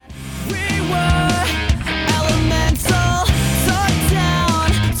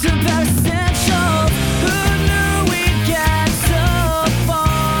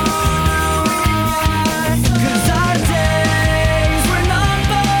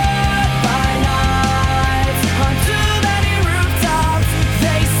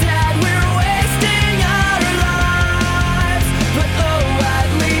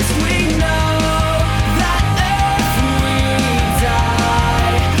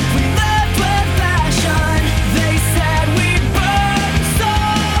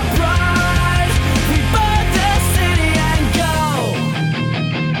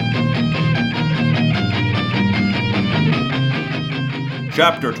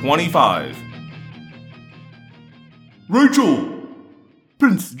Chapter 25. Rachel!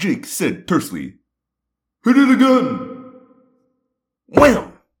 Prince Jake said tersely. Hit it again!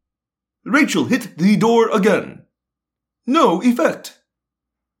 Wham! Rachel hit the door again. No effect.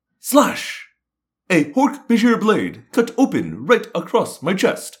 Slash! A Hork-Bajir blade cut open right across my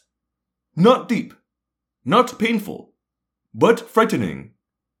chest. Not deep, not painful, but frightening.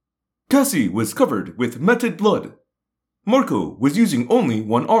 Cassie was covered with matted blood. Marco was using only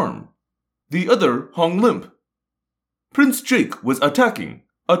one arm. The other hung limp. Prince Jake was attacking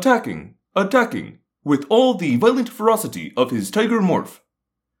with all the violent ferocity of his tiger morph.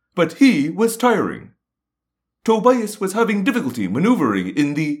 But he was tiring. Tobias was having difficulty maneuvering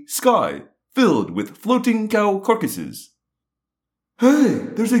in the sky filled with floating cow carcasses. Hey,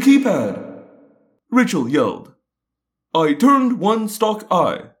 there's a keypad! Rachel yelled. I turned one stalk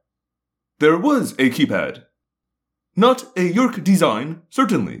eye. There was a keypad. Not a Yeerk design,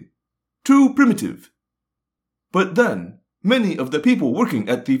 certainly. Too primitive. But then, many of the people working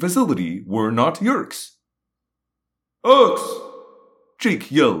at the facility were not Yeerks. Ox!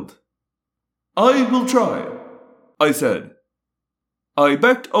 Jake yelled. I will try, I said. I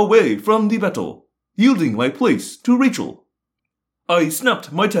backed away from the battle, yielding my place to Rachel. I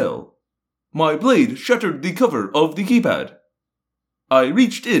snapped my tail. My blade shattered the cover of the keypad. I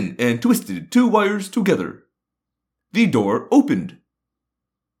reached in and twisted two wires together. The door opened.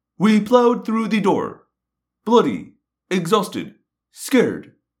 We plowed through the door, bloody, exhausted,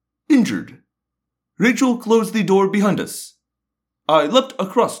 scared, injured. Rachel closed the door behind us. I leapt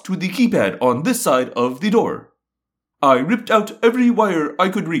across to the keypad on this side of the door. I ripped out every wire I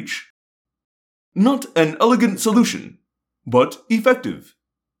could reach. Not an elegant solution, but effective.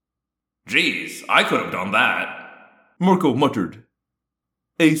 Geez, I could have done that, Marco muttered.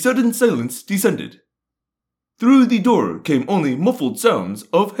 A sudden silence descended. Through the door came only muffled sounds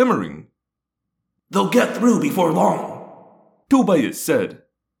of hammering. They'll get through before long, Tobias said.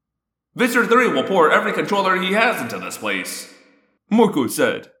 Visser 3 will pour every controller he has into this place, Marco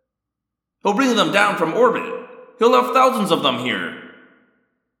said. He'll bring them down from orbit. He'll have thousands of them here.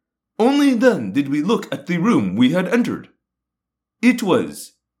 Only then did we look at the room we had entered. It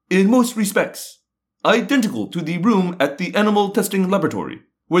was, in most respects, identical to the room at the animal testing laboratory,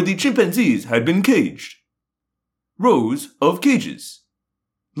 where the chimpanzees had been caged. Rows of cages,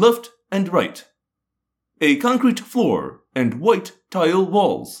 left and right. A concrete floor and white tile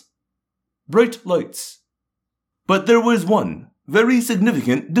walls. Bright lights. But there was one very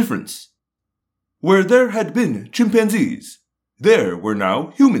significant difference. Where there had been chimpanzees, there were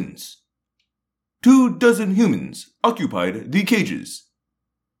now humans. 24 humans occupied the cages.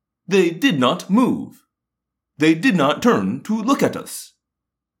 They did not move. They did not turn to look at us.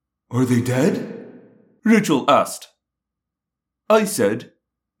 Are they dead? Rachel asked. I said,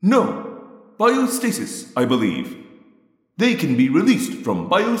 no. Biostasis, I believe. They can be released from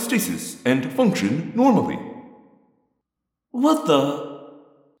biostasis and function normally. What the?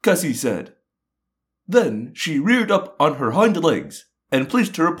 Cassie said. Then she reared up on her hind legs and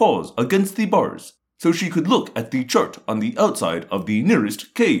placed her paws against the bars so she could look at the chart on the outside of the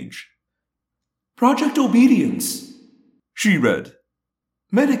nearest cage. Project Obedience, she read.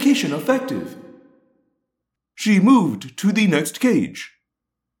 Medication effective. She moved to the next cage.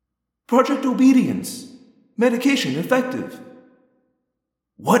 Project Obedience. Medication effective.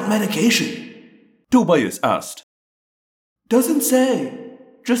 What medication? Tobias asked. Doesn't say.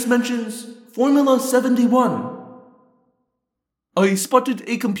 Just mentions Formula 71. I spotted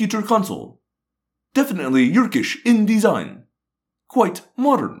a computer console. Definitely Yeerkish in design. Quite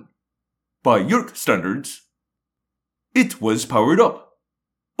modern. By Yeerk standards. It was powered up.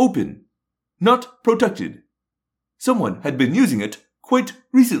 Open. Not protected. Someone had been using it quite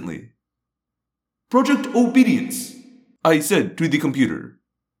recently. Project Obedience, I said to the computer.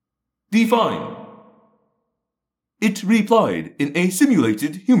 Define. It replied in a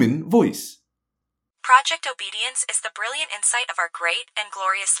simulated human voice. Project Obedience is the brilliant insight of our great and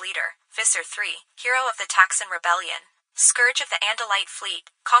glorious leader, Visser 3, hero of the Taxon Rebellion, scourge of the Andalite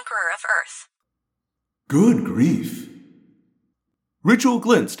fleet, conqueror of Earth. Good grief. Rachel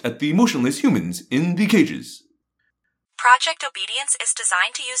glanced at the motionless humans in the cages. Project Obedience is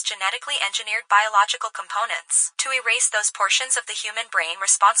designed to use genetically engineered biological components to erase those portions of the human brain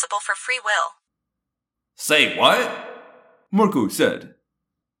responsible for free will. Say what? Marco said.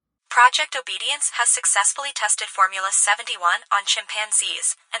 Project Obedience has successfully tested Formula 71 on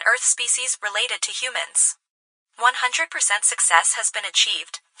chimpanzees, an Earth species related to humans. 100% success has been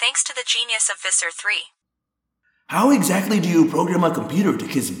achieved, thanks to the genius of Visser 3. How exactly do you program a computer to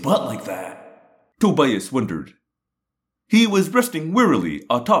kiss butt like that? Tobias wondered. He was resting wearily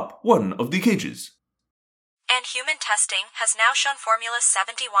atop one of the cages. And human testing has now shown Formula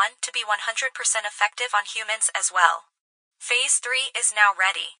 71 to be 100% effective on humans as well. Phase 3 is now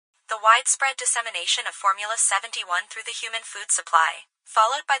ready. The widespread dissemination of Formula 71 through the human food supply,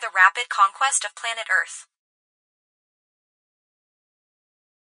 followed by the rapid conquest of planet Earth.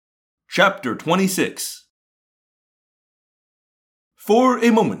 Chapter 26. For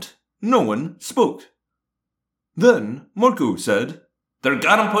a moment, no one spoke. Then Marco said, They're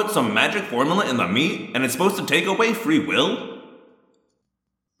gonna put some magic formula in the meat, and it's supposed to take away free will?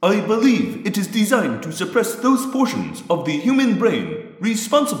 I believe it is designed to suppress those portions of the human brain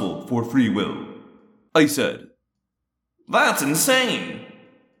responsible for free will, I said. That's insane.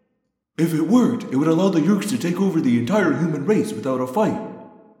 If it worked, it would allow the Yeerks to take over the entire human race without a fight,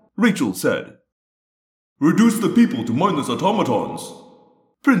 Rachel said. Reduce the people to mindless automatons,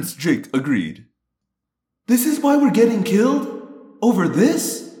 Prince Jake agreed. This is why we're getting killed? Over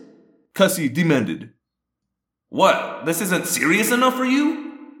this? Cassie demanded. What, this isn't serious enough for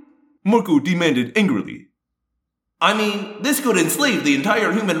you? Marco demanded angrily. I mean, this could enslave the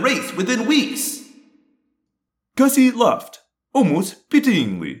entire human race within weeks. Cassie laughed, almost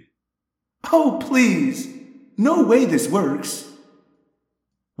pityingly. Oh, please. No way this works.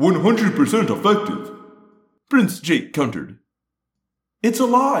 100% effective, Prince Jake countered. It's a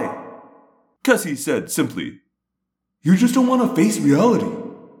lie, Cassie said simply. You just don't want to face reality,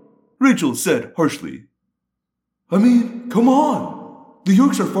 Rachel said harshly. I mean, come on. The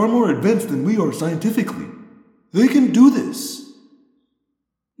Yeerks are far more advanced than we are scientifically. They can do this.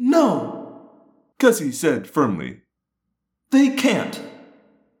 No, Cassie said firmly. They can't.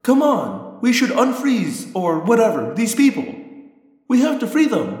 Come on, we should unfreeze or whatever these people. We have to free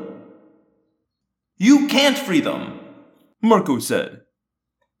them. You can't free them, Marco said.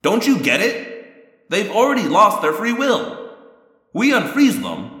 Don't you get it? They've already lost their free will. We unfreeze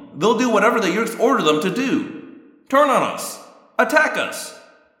them, they'll do whatever the Yeerks order them to do. Turn on us. Attack us.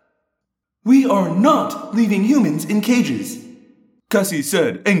 We are not leaving humans in cages, Cassie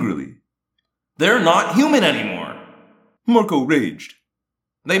said angrily. They're not human anymore, Marco raged.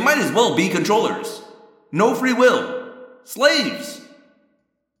 They might as well be controllers. No free will. Slaves.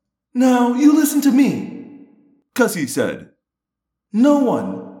 Now you listen to me, Cassie said. No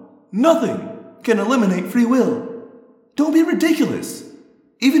one, nothing, can eliminate free will. Don't be ridiculous.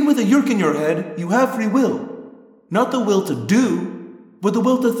 Even with a Yeerk in your head, you have free will. Not the will to do, but the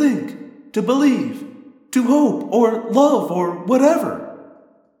will to think, to believe, to hope, or love, or whatever.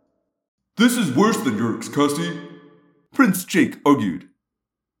 This is worse than Yeerks, Cassie, Prince Jake argued.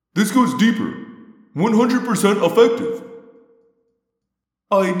 This goes deeper. 100% effective.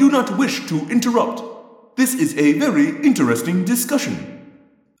 I do not wish to interrupt. This is a very interesting discussion,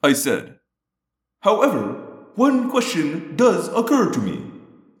 I said. However, one question does occur to me.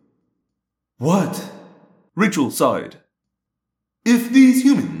 What? Rachel sighed. If these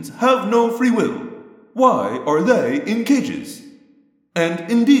humans have no free will, why are they in cages?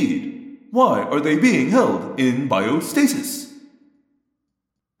 And indeed, why are they being held in biostasis?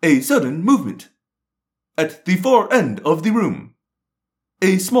 A sudden movement. At the far end of the room,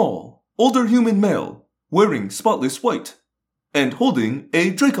 a small, older human male, wearing spotless white, and holding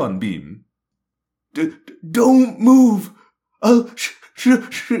a Dracon beam. Don't move! I'll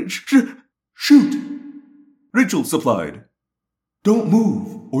shoot! Rachel supplied. Don't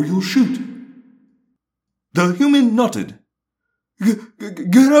move, or you'll shoot. The human nodded.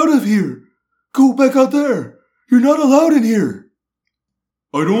 Get out of here! Go back out there! You're not allowed in here!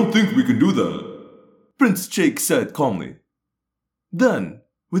 I don't think we can do that, Prince Jake said calmly. Then,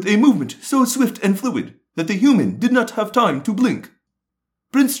 with a movement so swift and fluid that the human did not have time to blink,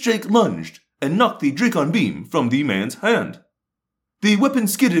 Prince Jake lunged and knocked the Dracon beam from the man's hand. The weapon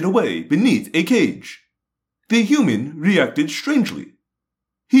skidded away beneath a cage. The human reacted strangely.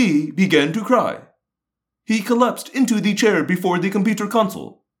 He began to cry. He collapsed into the chair before the computer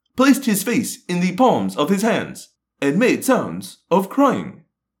console, placed his face in the palms of his hands, and made sounds of crying.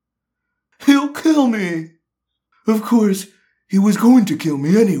 He'll kill me! Of course, he was going to kill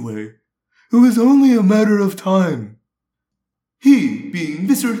me anyway. It was only a matter of time. He being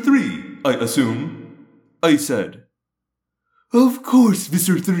Visser 3, I assume, I said. Of course,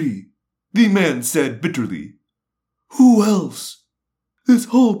 Visser 3, the man said bitterly. Who else? This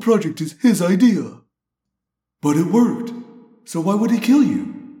whole project is his idea. But it worked, so why would he kill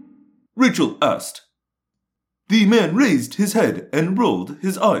you? Rachel asked. The man raised his head and rolled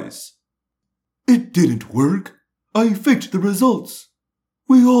his eyes. It didn't work. I faked the results.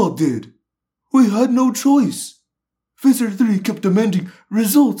 We all did. We had no choice. Visser 3 kept demanding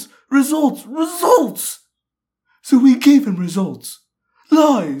results. So we gave him results.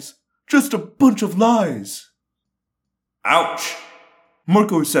 Lies. Just a bunch of lies. Ouch.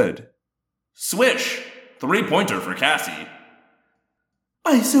 Marco said. Swish. 3-pointer for Cassie.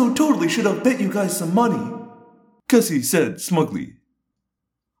 I so totally should have bet you guys some money, Cassie said smugly.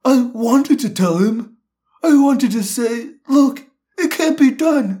 I wanted to tell him. I wanted to say, look, it can't be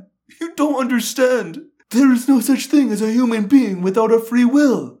done. You don't understand. There is no such thing as a human being without a free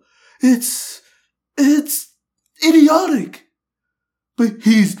will. It's idiotic. But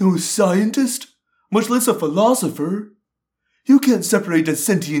he's no scientist, much less a philosopher. You can't separate a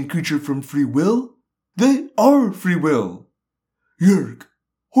sentient creature from free will. They are free will. Yerk,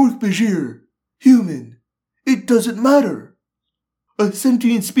 Hork-Bajir, human, it doesn't matter. A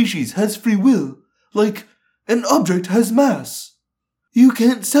sentient species has free will, like an object has mass. You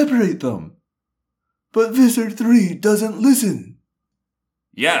can't separate them. But Visser 3 doesn't listen.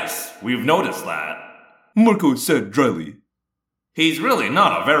 Yes, we've noticed that. Marco said dryly. He's really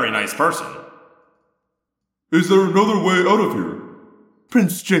not a very nice person. Is there another way out of here?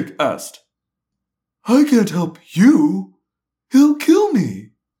 Prince Jake asked. I can't help you. He'll kill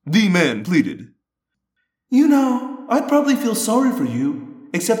me, the man pleaded. You know, I'd probably feel sorry for you,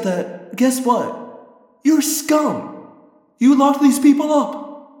 except that, guess what? You're scum. You locked these people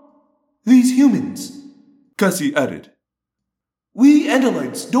up. These humans, Cassie added. We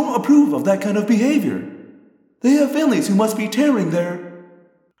Andalites don't approve of that kind of behavior. They have families who must be tearing their...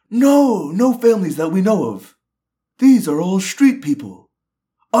 No families that we know of. These are all street people.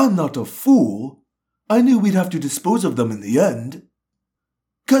 I'm not a fool. I knew we'd have to dispose of them in the end.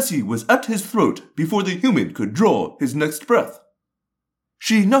 Cassie was at his throat before the human could draw his next breath.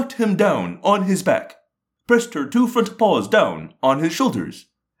 She knocked him down on his back, pressed her 2 front paws down on his shoulders,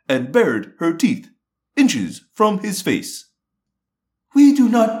 and bared her teeth inches from his face. We do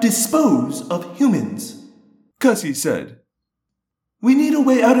not dispose of humans, Cassie said. We need a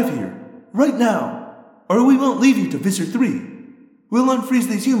way out of here, right now, or we won't leave you to Visser 3. We'll unfreeze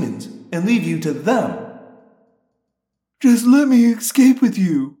these humans and leave you to them. Just let me escape with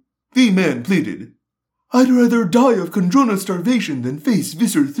you, the man pleaded. I'd rather die of Kandrona starvation than face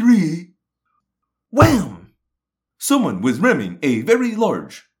Visser 3. Wham! Someone was ramming a very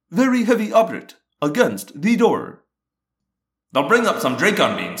large, very heavy object against the door. They'll bring up some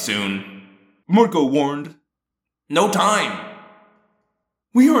Dracon beams soon, Marco warned. No time.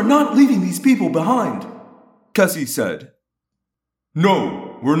 We are not leaving these people behind, Cassie said.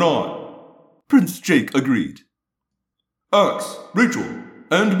 No, we're not, Prince Jake agreed. Axe, Rachel,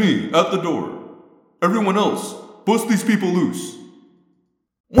 and me at the door. Everyone else, bust these people loose.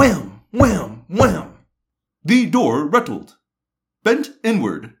 Wham, wham, wham. The door rattled, bent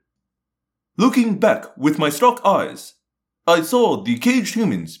inward. Looking back with my stock eyes, I saw the caged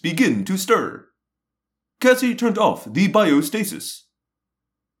humans begin to stir. Cassie turned off the biostasis.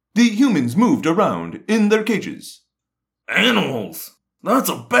 The humans moved around in their cages. Animals! That's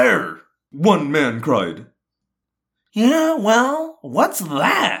a bear! One man cried. Yeah, well, what's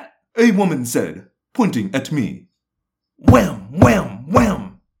that? A woman said, pointing at me. Wham, wham,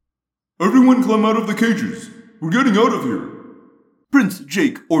 wham! Everyone climb out of the cages. We're getting out of here, Prince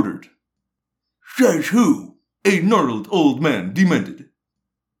Jake ordered. Says who? A gnarled old man demanded.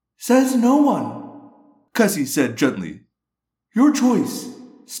 Says no one, Cassie said gently. Your choice.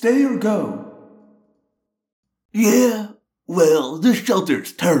 Stay or go. Yeah, well, this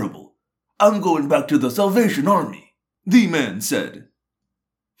shelter's terrible. I'm going back to the Salvation Army, the man said.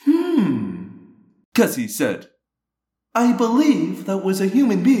 Cassie said. I believe that was a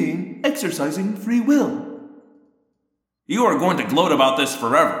human being exercising free will. You are going to gloat about this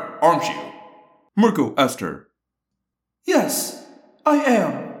forever, aren't you? Marco asked her. Yes, I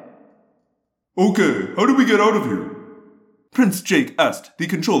am. Okay, how do we get out of here? Prince Jake asked the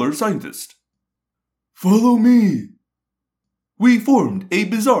controller scientist. Follow me. We formed a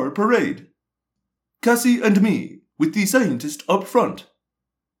bizarre parade. Cassie and me, with the scientist up front.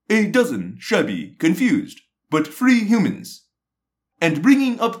 A dozen shabby, confused, but free humans. And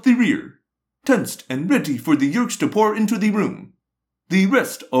bringing up the rear, tensed and ready for the Yerks to pour into the room, the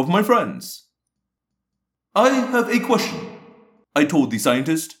rest of my friends. I have a question, I told the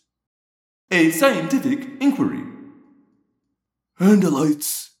scientist. A scientific inquiry.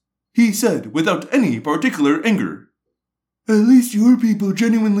 Andalites, he said without any particular anger. At least your people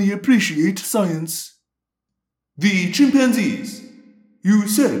genuinely appreciate science. The chimpanzees. You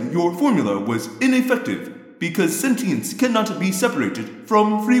said your formula was ineffective because sentience cannot be separated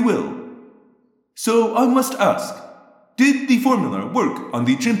from free will. So I must ask, did the formula work on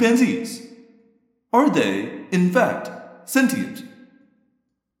the chimpanzees? Are they, in fact, sentient?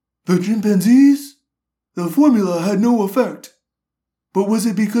 The chimpanzees? The formula had no effect. But was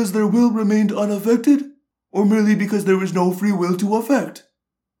it because their will remained unaffected, or merely because there was no free will to affect?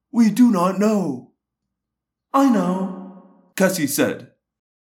 We do not know. I know, Cassie said.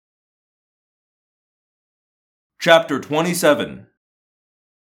 Chapter 27.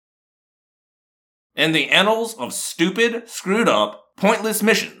 In the annals of stupid, screwed up, pointless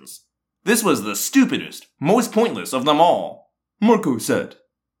missions, this was the stupidest, most pointless of them all, Marco said.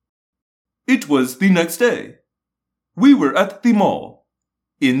 It was the next day. We were at the mall,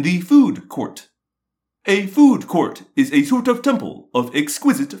 in the food court. A food court is a sort of temple of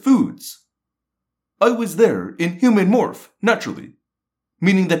exquisite foods. I was there in human morph, naturally,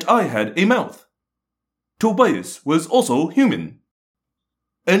 meaning that I had a mouth. Tobias was also human.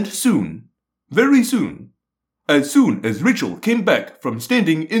 And soon, very soon, as soon as Rachel came back from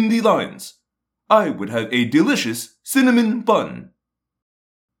standing in the lines, I would have a delicious cinnamon bun.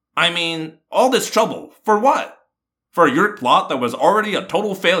 I mean, all this trouble, for what? For a Yeerk plot that was already a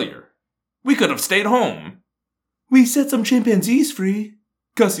total failure. We could have stayed home. We set some chimpanzees free,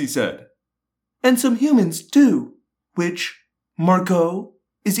 Gussie said. And some humans, too, which, Marco,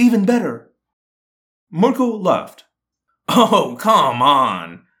 is even better. Marco laughed. Oh, come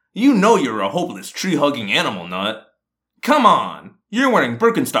on. You know you're a hopeless tree-hugging animal nut. Come on. You're wearing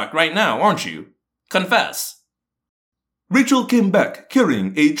Birkenstock right now, aren't you? Confess. Rachel came back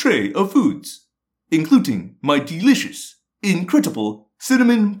carrying a tray of foods, including my delicious, incredible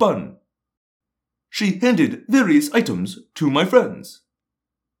cinnamon bun. She handed various items to my friends.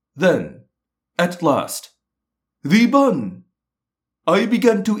 Then, at last, the bun. I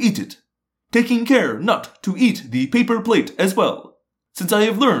began to eat it, taking care not to eat the paper plate as well, since I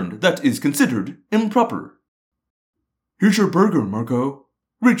have learned that is considered improper. Here's your burger, Marco,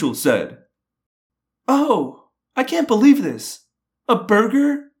 Rachel said. Oh, I can't believe this. A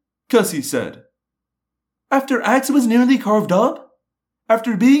burger? Gussie said. After Axe was nearly carved up?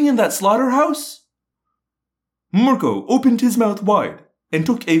 After being in that slaughterhouse? Marco opened his mouth wide and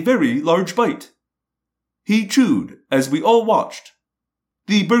took a very large bite. He chewed as we all watched.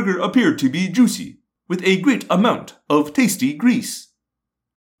 The burger appeared to be juicy, with a great amount of tasty grease.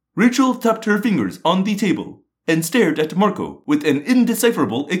 Rachel tapped her fingers on the table and stared at Marco with an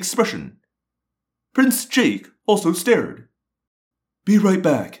indecipherable expression. Prince Jake also stared. Be right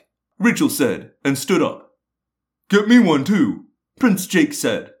back, Rachel said and stood up. Get me one too, Prince Jake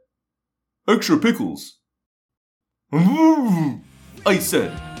said. Extra pickles. I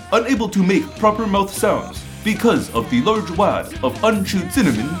said, unable to make proper mouth sounds because of the large wad of unchewed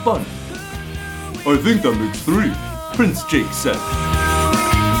cinnamon bun. I think that makes 3, Prince Jake said.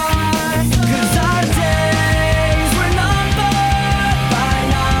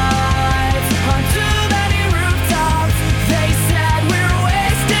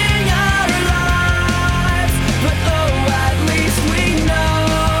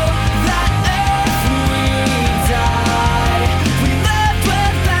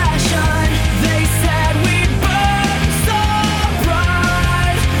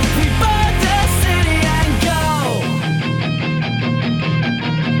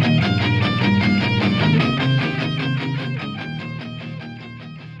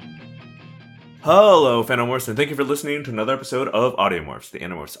 Hello, Phantomorphs, and thank you for listening to another episode of Audiomorphs, the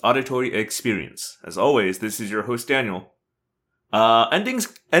Animorphs Auditory Experience. As always, this is your host, Daniel. Endings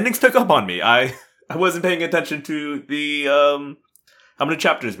took up on me. I wasn't paying attention to the, how many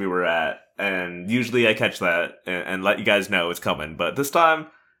chapters we were at, and usually I catch that and let you guys know it's coming, but this time,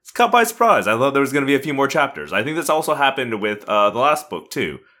 it's caught by surprise. I thought there was going to be a few more chapters. I think this also happened with, the last book,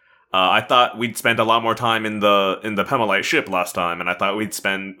 too. I thought we'd spend a lot more time in the Pemalite ship last time, and I thought we'd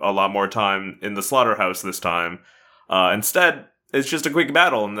spend a lot more time in the slaughterhouse this time. Instead, it's just a quick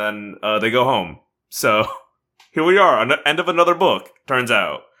battle, and then they go home. So, here we are, end of another book, turns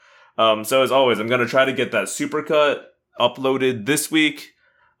out. So as always, I'm going to try to get that supercut uploaded this week,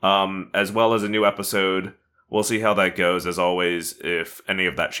 as well as a new episode. We'll see how that goes. As always, if any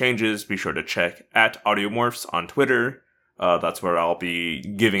of that changes, be sure to check at Audiomorphs on Twitter. That's where I'll be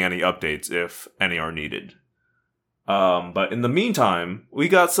giving any updates if any are needed. But in the meantime, we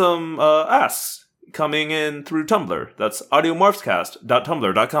got some asks coming in through Tumblr. That's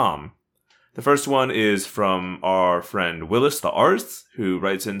audiomorphscast.tumblr.com. The first one is from our friend Willis the Arth, who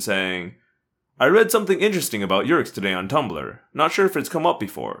writes in saying, I read something interesting about Yeerks today on Tumblr. Not sure if it's come up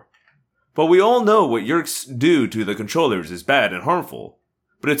before. But we all know what Yeerks do to the controllers is bad and harmful.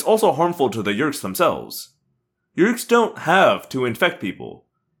 But it's also harmful to the Yeerks themselves. Yeerks don't have to infect people,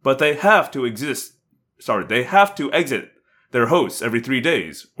 but they have to exit their hosts every 3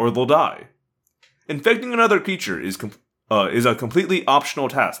 days, or they'll die. Infecting another creature is a completely optional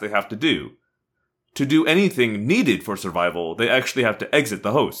task they have to do. to do anything needed for survival, they actually have to exit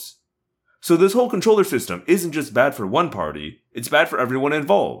the host. So this whole controller system isn't just bad for one party, it's bad for everyone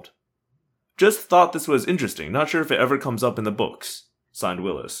involved. Just thought this was interesting, not sure if it ever comes up in the books. Signed,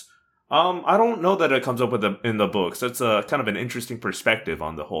 Willis. I don't know that it comes up in the books. That's kind of an interesting perspective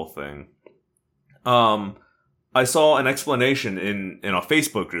on the whole thing. I saw an explanation in a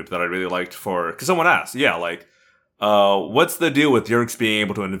Facebook group that I really liked because someone asked, what's the deal with Yeerks being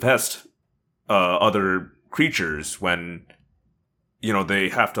able to infest other creatures when, they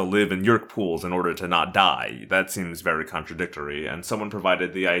have to live in Yeerk pools in order to not die? That seems very contradictory. And someone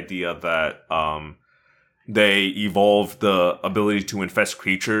provided the idea that they evolved the ability to infest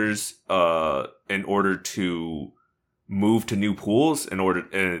creatures in order to move to new pools in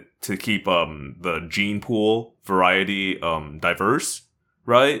order to keep the gene pool variety diverse,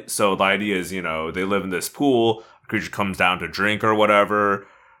 right? So the idea is, they live in this pool, a creature comes down to drink or whatever,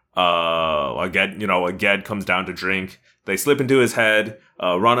 a Ged comes down to drink, they slip into his head,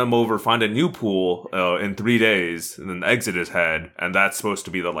 run him over, find a new pool in 3 days, and then exit his head, and that's supposed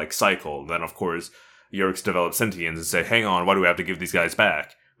to be the, cycle. Then, of course, Yeerks develop sentience and say, hang on, why do we have to give these guys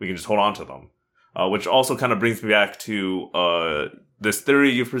back? We can just hold on to them. Which also kind of brings me back to this theory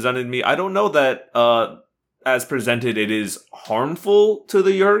you've presented me. I don't know that, as presented, it is harmful to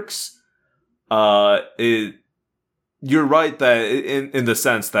the Yeerks. You're right that in the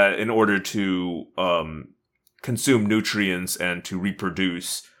sense that in order to consume nutrients and to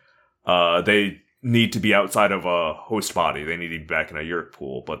reproduce, they need to be outside of a host body. They need to be back in a Yeerk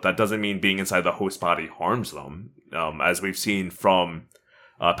pool. But that doesn't mean being inside the host body harms them. As we've seen from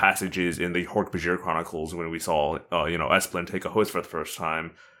passages in the Hork-Bajir Chronicles when we saw, Esplin take a host for the first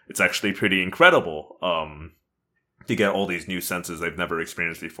time. It's actually pretty incredible to get all these new senses they've never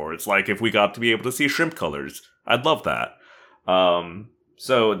experienced before. It's like if we got to be able to see shrimp colors. I'd love that.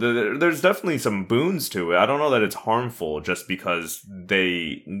 So there's definitely some boons to it. I don't know that it's harmful just because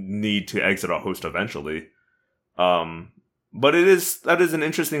they need to exit a host eventually. But that is an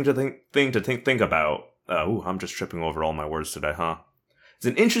interesting thing to think about. I'm just tripping over all my words today, huh? It's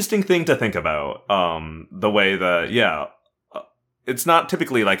an interesting thing to think about, the way that, it's not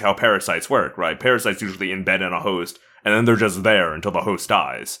typically like how parasites work, right? Parasites usually embed in a host, and then they're just there until the host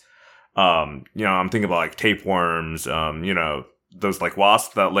dies. I'm thinking about, tapeworms, those,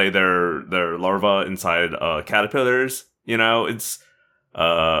 wasps that lay their larvae inside caterpillars, it's,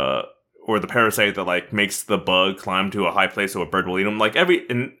 or the parasite that, makes the bug climb to a high place so a bird will eat them.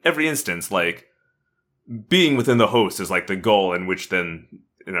 In every instance, being within the host is the goal, in which then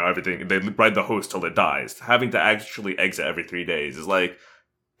everything they ride the host till it dies. Having to actually exit every 3 days is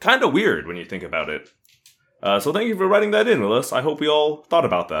kind of weird when you think about it. So thank you for writing that in, Willis. I hope we all thought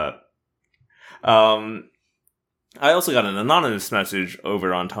about that. I also got an anonymous message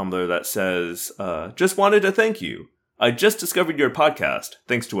over on Tumblr that says, just wanted to thank you. I just discovered your podcast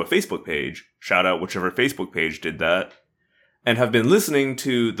thanks to a Facebook page. Shout out whichever Facebook page did that. And have been listening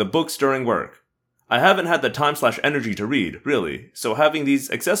to the books during work. I haven't had the time/energy to read, really, so having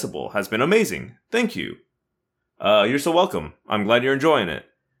these accessible has been amazing. Thank you. You're so welcome. I'm glad you're enjoying it.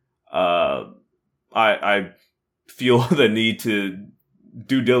 I feel the need to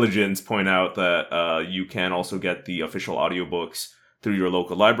due diligence point out that you can also get the official audiobooks through your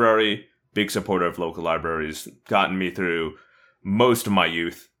local library. Big supporter of local libraries. Gotten me through most of my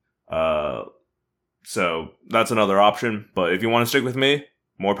youth. So that's another option. But if you want to stick with me,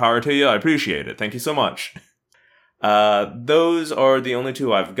 more power to you. I appreciate it. Thank you so much. Those are the only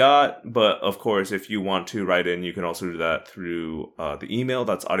two I've got. But of course, if you want to write in, you can also do that through the email.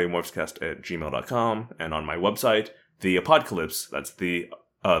 That's audiomorphscast@gmail.com. And on my website, the Apocalypse. That's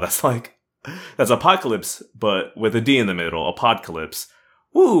Apocalypse, but with a D in the middle. Apocalypse.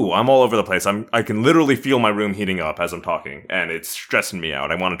 Woo, I'm all over the place. I can literally feel my room heating up as I'm talking, and it's stressing me out.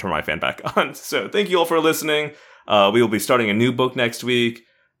 I want to turn my fan back on. So thank you all for listening. We will be starting a new book next week,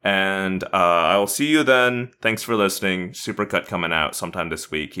 and I will see you then. Thanks for listening. Supercut coming out sometime this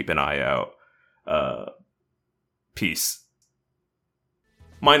week. Keep an eye out. Peace.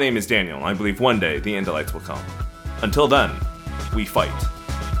 My name is Daniel, and I believe one day the Andalites will come. Until then, we fight.